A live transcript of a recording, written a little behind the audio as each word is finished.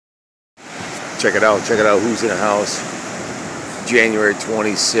Check it out. Check it out. Who's in the house? January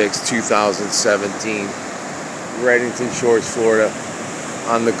 26, 2017. Redington Shores, Florida,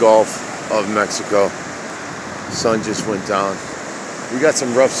 on the Gulf of Mexico. Sun just went down. We got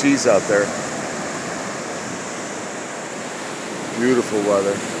some rough seas out there. Beautiful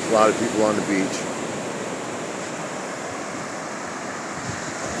weather. A lot of people on the beach.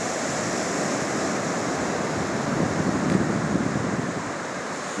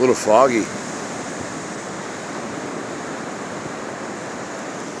 A little foggy.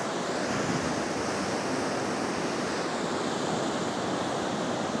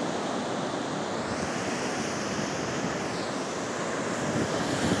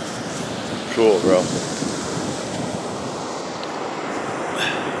 Cool, bro.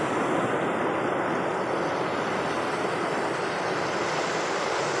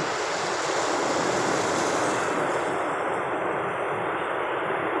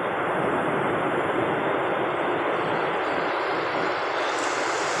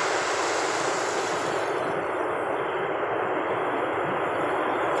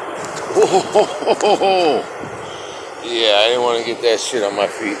 Oh, yeah, I didn't want to get that shit on my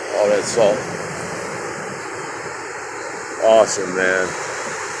feet, all that salt. Awesome, man.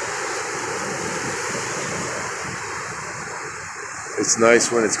 It's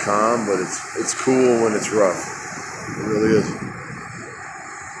nice when it's calm, but it's cool when it's rough. It really is.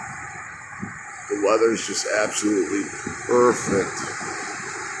 The weather's just absolutely perfect.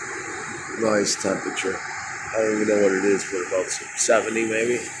 Nice temperature. I don't even know what it is, but about 70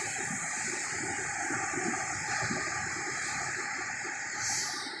 maybe.